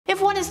If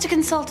one is to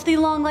consult the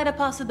long line of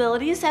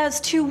possibilities as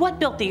to what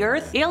built the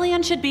Earth,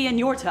 aliens should be in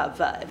your top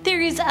 5.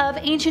 Theories of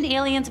ancient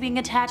aliens being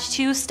attached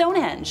to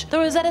Stonehenge, the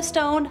Rosetta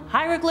Stone,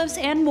 hieroglyphs,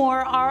 and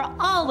more are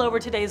all over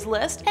today's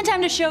list, and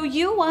time to show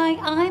you why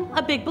I'm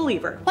a big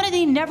believer. One of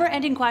the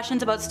never-ending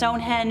questions about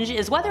Stonehenge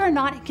is whether or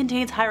not it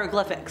contains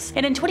hieroglyphics,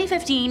 and in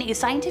 2015 a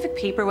scientific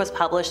paper was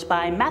published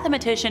by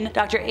mathematician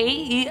Dr.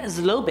 A.E.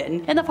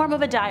 Zlobin in the form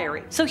of a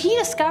diary. So he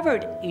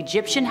discovered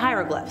Egyptian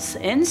hieroglyphs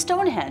in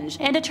Stonehenge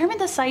and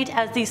determined the site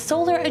as the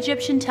Solar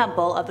Egyptian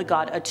Temple of the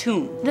god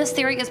Atum. This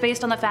theory is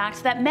based on the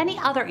fact that many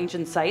other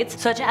ancient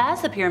sites, such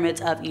as the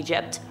pyramids of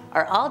Egypt,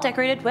 are all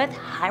decorated with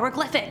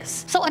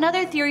hieroglyphics. So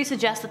another theory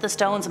suggests that the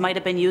stones might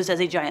have been used as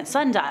a giant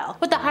sundial,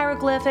 with the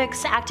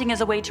hieroglyphics acting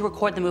as a way to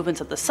record the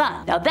movements of the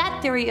sun. Now that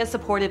theory is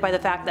supported by the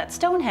fact that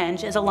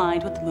Stonehenge is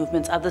aligned with the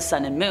movements of the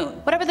sun and moon.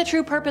 Whatever the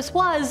true purpose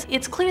was,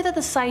 it's clear that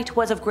the site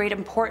was of great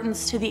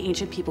importance to the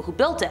ancient people who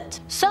built it.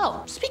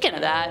 So, speaking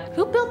of that,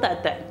 who built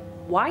that thing?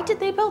 Why did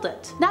they build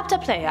it?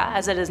 Nabta Playa,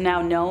 as it is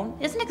now known,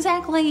 isn't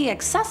exactly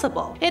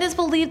accessible. It is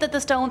believed that the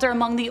stones are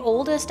among the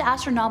oldest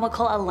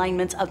astronomical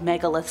alignments of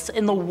megaliths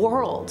in the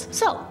world.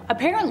 So,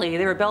 apparently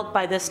they were built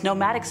by this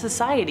nomadic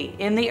society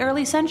in the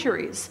early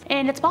centuries,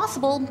 and it's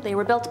possible they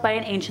were built by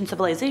an ancient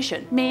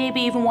civilization,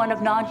 maybe even one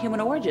of non-human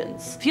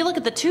origins. If you look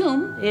at the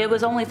tomb, it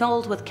was only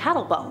filled with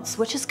cattle bones,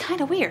 which is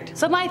kinda weird.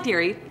 So my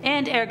theory,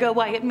 and ergo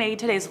why it made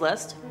today's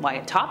list, why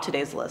it topped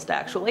today's list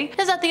actually,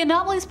 is that the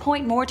anomalies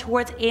point more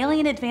towards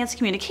alien advanced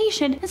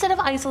communication instead of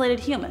isolated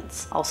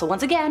humans. Also,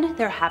 once again,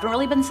 there haven't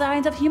really been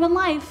signs of human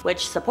life,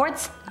 which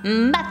supports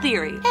my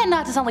theory. And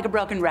not to sound like a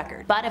broken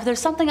record, but if there's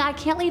something I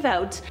can't leave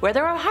out, where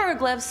there are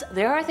hieroglyphs,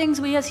 there are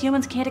things we as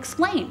humans can't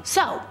explain.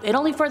 So, it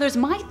only furthers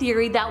my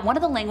theory that one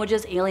of the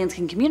languages aliens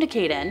can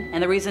communicate in,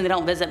 and the reason they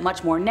don't visit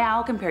much more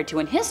now compared to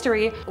in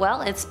history,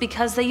 well, it's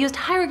because they used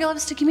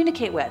hieroglyphs to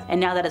communicate with. And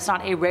now that it's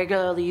not a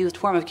regularly used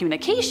form of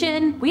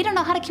communication, we don't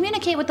know how to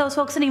communicate with those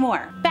folks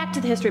anymore. Back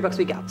to the history books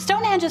we go.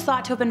 Stonehenge is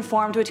thought to have been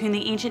formed between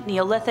the ancient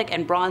Neolithic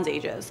and Bronze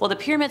Ages, while the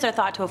pyramids are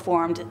thought to have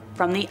formed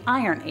from the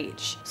Iron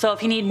Age. So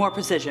if you need more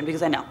precision,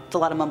 because I know, it's a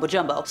lot of mumbo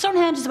jumbo,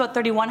 Stonehenge is about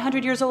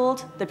 3,100 years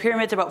old, the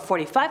pyramids are about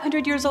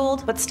 4,500 years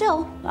old, but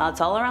still, it's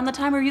all around the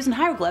time we were using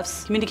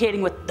hieroglyphs,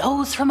 communicating with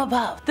those from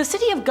above. The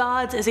City of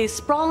Gods is a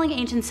sprawling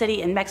ancient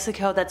city in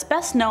Mexico that's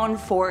best known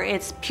for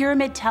its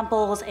pyramid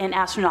temples and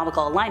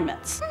astronomical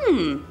alignments.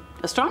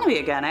 Astronomy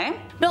again, eh?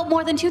 Built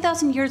more than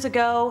 2,000 years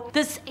ago,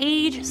 this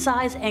age,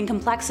 size, and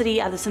complexity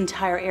of this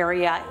entire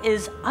area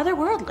is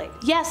otherworldly.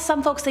 Yes,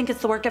 some folks think it's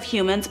the work of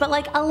humans,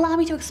 but allow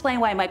me to explain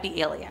why it might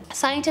be alien.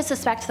 Scientists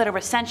suspect that over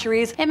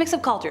centuries, a mix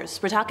of cultures,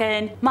 we're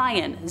talking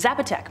Mayan,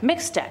 Zapotec,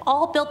 Mixtec,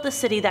 all built the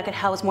city that could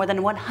house more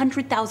than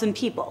 100,000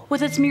 people.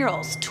 With its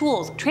murals,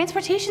 tools,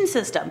 transportation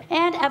system,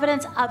 and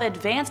evidence of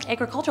advanced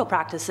agricultural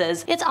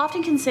practices, it's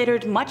often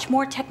considered much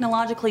more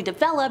technologically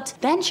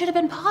developed than should have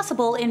been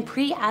possible in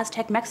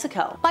pre-Aztec Mexico.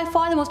 By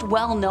far the most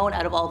well-known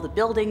out of all the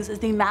buildings is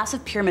the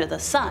massive Pyramid of the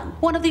Sun.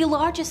 One of the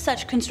largest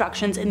such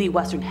constructions in the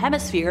Western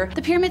Hemisphere,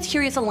 the pyramid's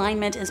curious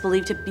alignment is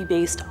believed to be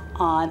based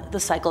on the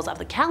cycles of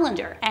the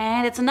calendar.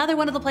 And it's another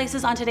one of the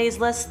places on today's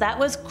list that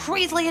was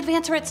crazily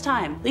advanced for its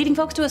time, leading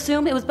folks to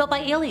assume it was built by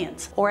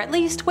aliens, or at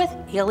least with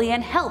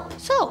alien help.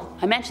 So,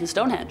 I mentioned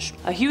Stonehenge.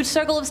 A huge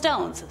circle of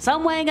stones,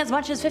 some weighing as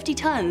much as 50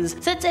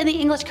 tons, sits in the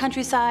English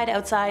countryside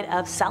outside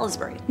of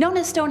Salisbury. Known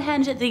as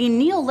Stonehenge, the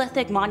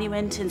Neolithic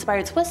monument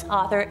inspired Swiss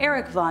author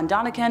Eric von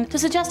Däniken to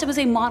suggest it was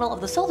a model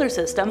of the solar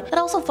system that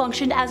also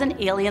functioned as an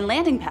alien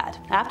landing pad.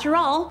 After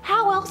all,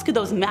 how else could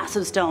those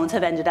massive stones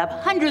have ended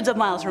up hundreds of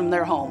miles from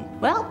their home?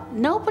 Well,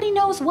 nobody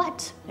knows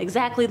what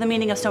exactly the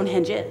meaning of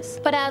Stonehenge is.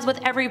 But as with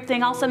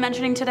everything else I'm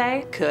mentioning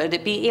today, could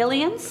it be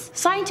aliens?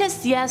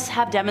 Scientists, yes,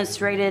 have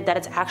demonstrated that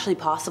it's actually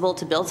possible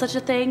to build such a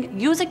thing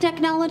using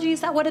technologies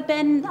that would have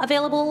been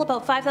available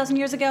about 5,000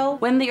 years ago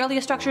when the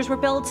earliest structures were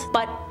built,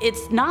 but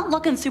it's not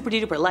looking super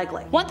duper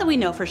likely. One thing we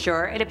know for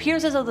sure, it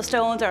appears as though the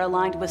stones are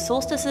aligned with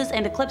solstices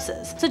and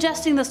eclipses,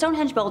 suggesting the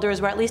Stonehenge builders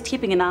were at least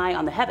keeping an eye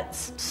on the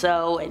heavens.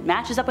 So it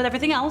matches up with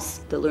everything else: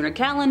 the lunar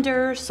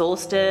calendar,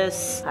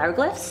 solstice,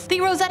 hieroglyphs.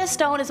 The Rosetta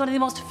Stone is one of the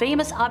most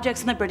famous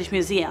objects in the British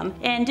Museum,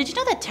 and did you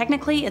know that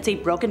technically it's a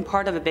broken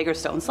part of a bigger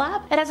stone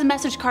slab? It has a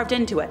message carved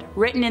into it,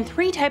 written in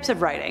 3 types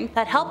of writing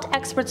that helped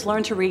experts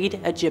learn to read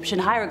Egyptian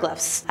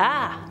hieroglyphs.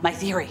 My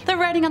theory. The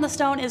writing on the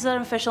stone is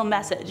an official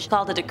message,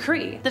 called a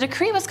decree. The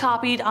decree was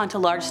copied onto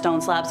large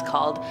stone slabs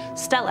called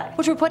stelae,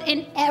 which were put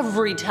in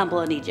every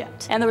temple in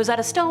Egypt, and the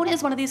Rosetta Stone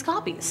is one of these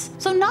copies.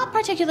 So not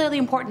particularly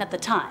important at the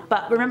time,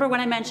 but remember when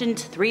I mentioned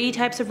 3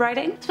 types of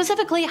writing?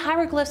 Specifically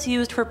hieroglyphs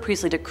used for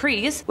priestly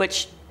decrees,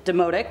 which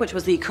Demotic, which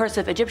was the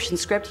cursive Egyptian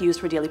script used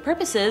for daily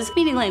purposes,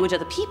 meaning language of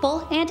the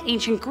people, and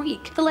Ancient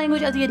Greek, the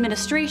language of the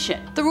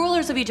administration. The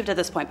rulers of Egypt at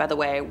this point, by the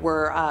way,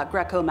 were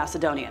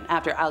Greco-Macedonian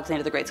after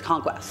Alexander the Great's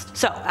conquest.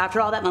 So, after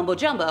all that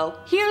mumbo-jumbo,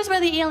 here's where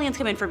the aliens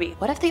come in for me.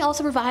 What if they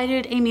also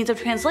provided a means of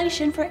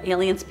translation for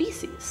alien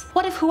species?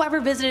 What if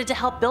whoever visited to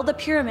help build the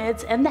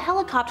pyramids and the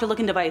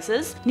helicopter-looking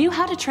devices knew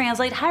how to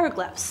translate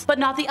hieroglyphs, but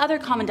not the other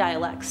common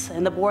dialects,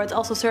 and the boards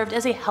also served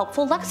as a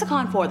helpful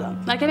lexicon for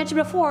them? Like I mentioned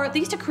before,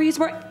 these decrees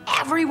were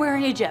everywhere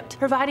in Egypt,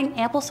 providing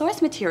ample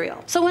source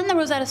material. So when the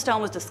Rosetta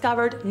Stone was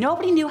discovered,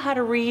 nobody knew how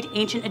to read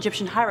ancient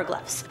Egyptian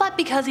hieroglyphs. But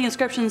because the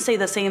inscriptions say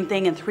the same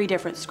thing in 3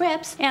 different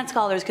scripts, and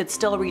scholars could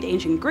still read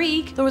ancient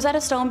Greek, the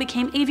Rosetta Stone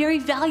became a very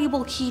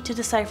valuable key to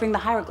deciphering the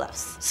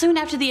hieroglyphs. Soon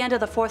after the end of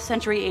the 4th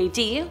century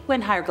AD,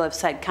 when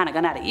hieroglyphs had kinda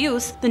gone out of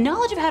use, the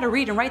knowledge of how to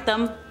read and write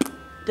them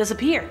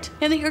disappeared.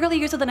 In the early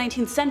years of the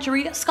 19th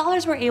century,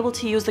 scholars were able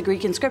to use the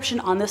Greek inscription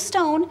on this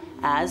stone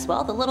as,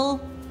 well, the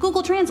little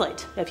Google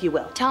Translate, if you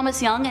will.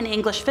 Thomas Young, an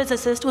English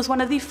physicist, was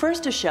one of the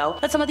first to show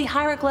that some of the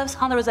hieroglyphs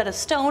on the Rosetta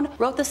Stone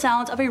wrote the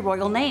sounds of a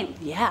royal name.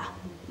 Yeah.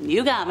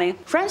 You got me.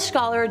 French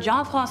scholar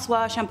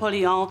Jean-François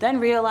Champollion then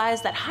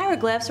realized that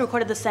hieroglyphs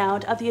recorded the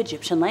sound of the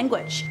Egyptian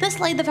language.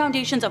 This laid the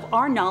foundations of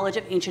our knowledge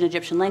of ancient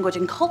Egyptian language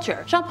and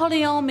culture.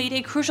 Champollion made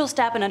a crucial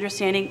step in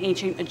understanding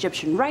ancient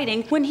Egyptian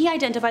writing when he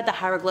identified the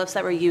hieroglyphs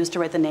that were used to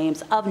write the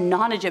names of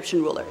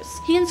non-Egyptian rulers.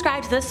 He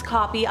inscribed this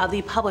copy of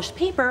the published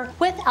paper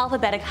with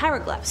alphabetic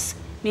hieroglyphs,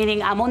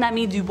 meaning à mon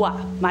ami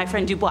Dubois, my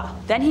friend Dubois.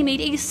 Then he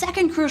made a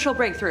second crucial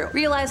breakthrough,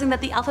 realizing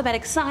that the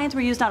alphabetic signs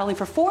were used not only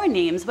for foreign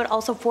names, but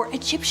also for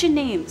Egyptian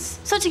names.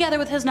 So together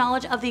with his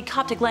knowledge of the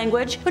Coptic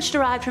language, which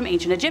derived from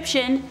ancient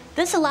Egyptian,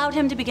 this allowed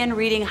him to begin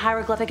reading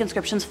hieroglyphic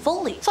inscriptions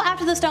fully. So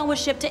after the stone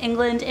was shipped to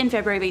England in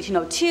February of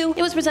 1802,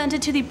 it was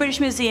presented to the British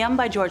Museum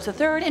by George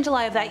III in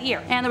July of that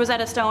year, and the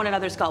Rosetta Stone and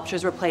other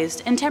sculptures were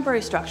placed in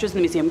temporary structures in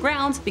the museum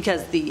grounds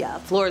because the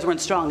floors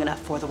weren't strong enough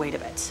for the weight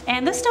of it.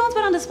 And this stone's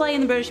been on display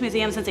in the British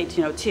Museum since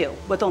 1802.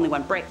 With only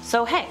 1 break.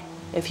 So hey,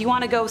 if you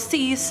want to go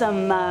see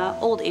some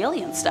old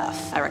alien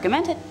stuff, I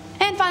recommend it.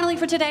 And finally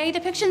for today,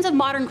 depictions of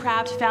modern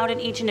craft found in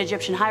ancient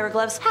Egyptian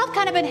hieroglyphs have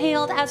kind of been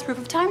hailed as proof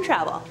of time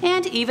travel,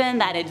 and even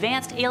that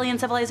advanced alien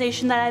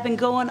civilization that I've been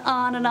going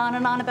on and on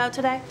and on about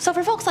today. So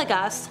for folks like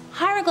us,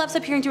 hieroglyphs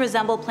appearing to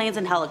resemble planes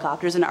and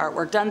helicopters in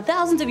artwork done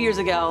thousands of years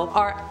ago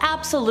are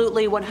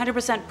absolutely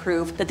 100%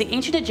 proof that the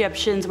ancient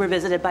Egyptians were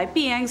visited by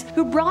beings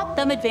who brought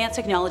them advanced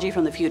technology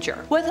from the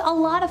future. With a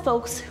lot of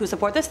folks who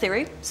support this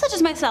theory, such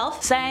as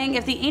myself, saying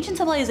if the ancient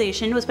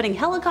civilization was putting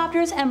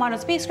helicopters and modern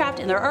spacecraft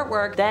in their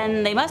artwork,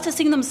 then they must have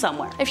seen them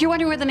somewhere. If you're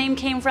wondering where the name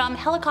came from,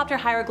 helicopter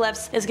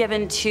hieroglyphs is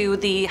given to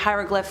the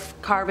hieroglyph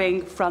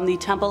carving from the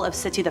Temple of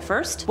Seti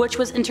I, which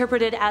was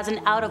interpreted as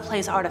an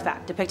out-of-place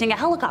artifact depicting a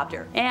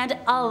helicopter, and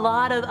a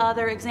lot of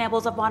other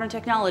examples of modern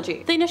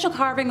technology. The initial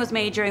carving was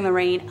made during the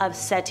reign of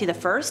Seti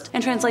I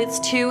and translates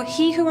to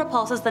 "he who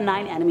repulses the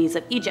 9 enemies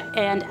of Egypt,"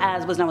 and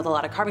as was known with a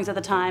lot of carvings at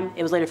the time,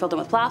 it was later filled in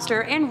with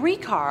plaster and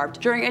recarved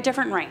during a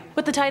different reign,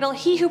 with the title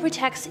 "He who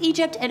protects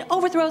Egypt and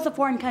overthrows the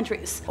foreign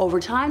countries." Over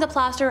time, the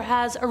plaster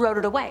has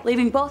eroded away,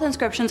 leaving both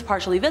inscriptions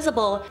partially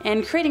visible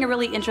and creating a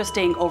really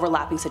interesting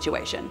overlapping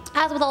situation.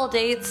 As with all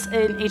dates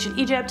in ancient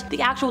Egypt,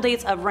 the actual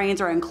dates of reigns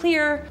are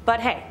unclear,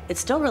 but hey, it's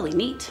still really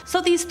neat. So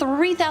these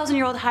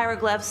 3,000-year-old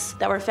hieroglyphs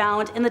that were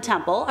found in the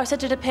temple are said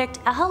to depict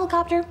a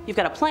helicopter, you've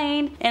got a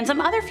plane, and some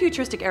other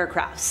futuristic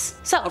aircrafts.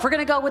 So if we're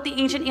gonna go with the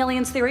ancient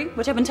aliens theory,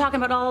 which I've been talking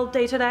about all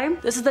day today,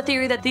 this is the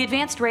theory that the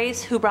advanced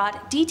race who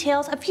brought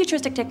details of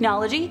futuristic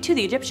technology to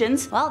the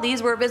Egyptians, well,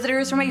 these were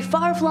visitors from a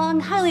far-flung,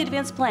 highly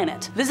advanced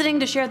planet, visiting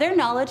to share their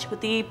knowledge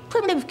with the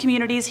primitive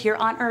communities here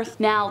on Earth.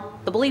 Now,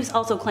 the beliefs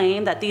also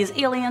claim that these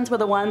aliens were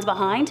the ones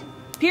behind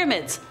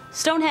pyramids,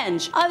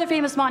 Stonehenge, other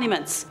famous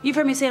monuments. You've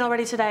heard me say it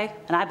already today,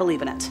 and I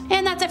believe in it.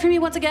 And that's it for me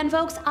once again,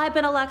 folks. I've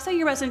been Alexa,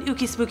 your resident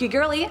ookie spooky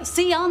girly.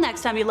 See y'all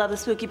next time, you love the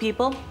spooky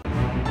people.